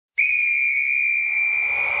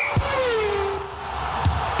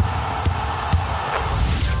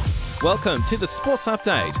Welcome to the Sports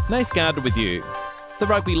Update. Nath Gardner with you. The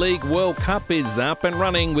Rugby League World Cup is up and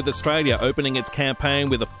running, with Australia opening its campaign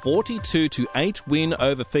with a 42-8 win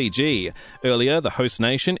over Fiji. Earlier, the host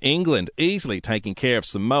nation, England, easily taking care of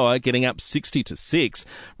Samoa, getting up 60-6.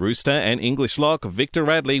 Rooster and English lock Victor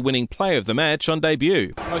Radley winning Player of the Match on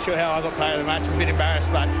debut. I'm not sure how I got Player of the Match. I'm a bit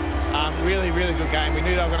embarrassed, but really good game. We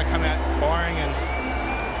knew they were going to come out firing, and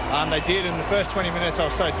they did. In the first 20 minutes, I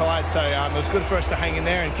was so tired, so it was good for us to hang in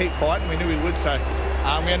there and keep fighting. We knew we would, so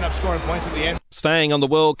we ended up scoring points at the end. Staying on the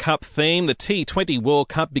World Cup theme, the T20 World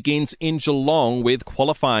Cup begins in Geelong with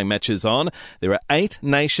qualifying matches on. There are 8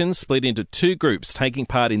 nations split into 2 groups taking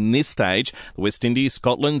part in this stage. The West Indies,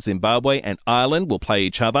 Scotland, Zimbabwe and Ireland will play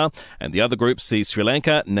each other, and the other groups see Sri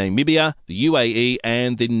Lanka, Namibia, the UAE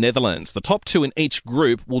and the Netherlands. The top 2 in each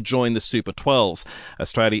group will join the Super 12s.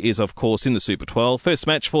 Australia is, of course, in the Super 12. First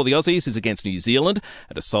match for the Aussies is against New Zealand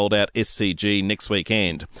at a sold-out SCG next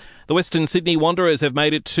weekend. The Western Sydney Wanderers have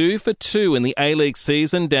made it 2 for 2 in the A-League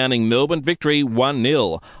season, downing Melbourne victory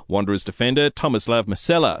 1-0. Wanderers defender Tomislav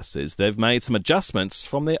Masela says they've made some adjustments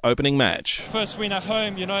from their opening match. First win at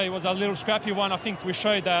home, it was a little scrappy one. I think we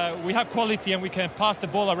showed we have quality and we can pass the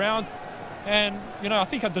ball around. And, I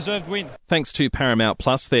think a deserved win. Thanks to Paramount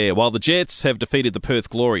Plus there, while the Jets have defeated the Perth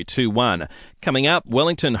Glory 2-1. Coming up,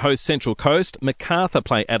 Wellington host Central Coast, Macarthur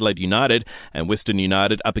play Adelaide United, and Western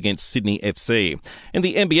United up against Sydney FC. In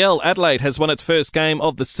the NBL, Adelaide has won its first game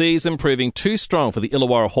of the season, proving too strong for the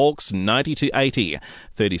Illawarra Hawks 90-80.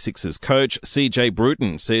 36ers coach CJ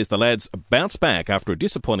Bruton says the lads bounced back after a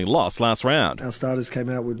disappointing loss last round. Our starters came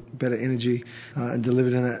out with better energy and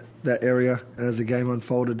delivered in that area, and as the game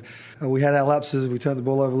unfolded, we had our lapses. We turned the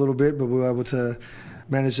ball over a little bit, but we were able to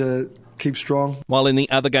manage to keep strong. While in the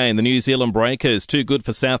other game, the New Zealand Breakers too good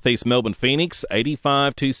for Southeast Melbourne Phoenix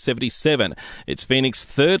 85-77. It's Phoenix's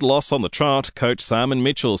third loss on the trot. Coach Simon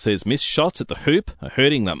Mitchell says missed shots at the hoop are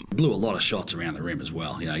hurting them. Blew a lot of shots around the rim as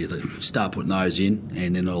well. You start putting those in,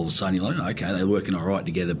 and then all of a sudden you're like, okay, they're working all right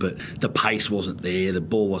together, but the pace wasn't there, the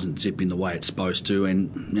ball wasn't zipping the way it's supposed to,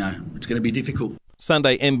 and it's going to be difficult.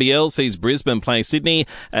 Sunday NBL sees Brisbane play Sydney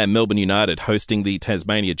and Melbourne United hosting the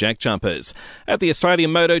Tasmania Jack Jumpers. At the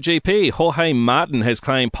Australian MotoGP, Jorge Martin has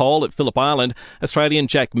claimed pole at Phillip Island. Australian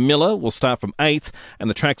Jack Miller will start from 8th,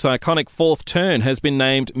 and the track's iconic 4th turn has been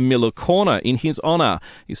named Miller Corner in his honour.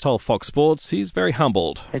 He's told Fox Sports he's very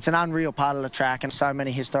humbled. It's an unreal part of the track, and so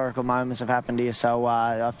many historical moments have happened here, so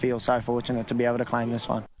I feel so fortunate to be able to claim this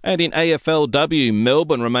one. And in AFLW,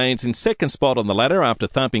 Melbourne remains in second spot on the ladder after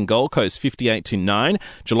thumping Gold Coast 58-9.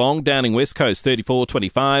 Geelong downing West Coast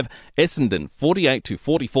 34-25. Essendon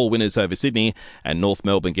 48-44 winners over Sydney. And North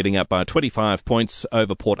Melbourne getting up by 25 points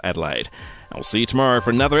over Port Adelaide. I'll see you tomorrow for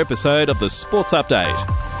another episode of the Sports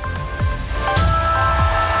Update.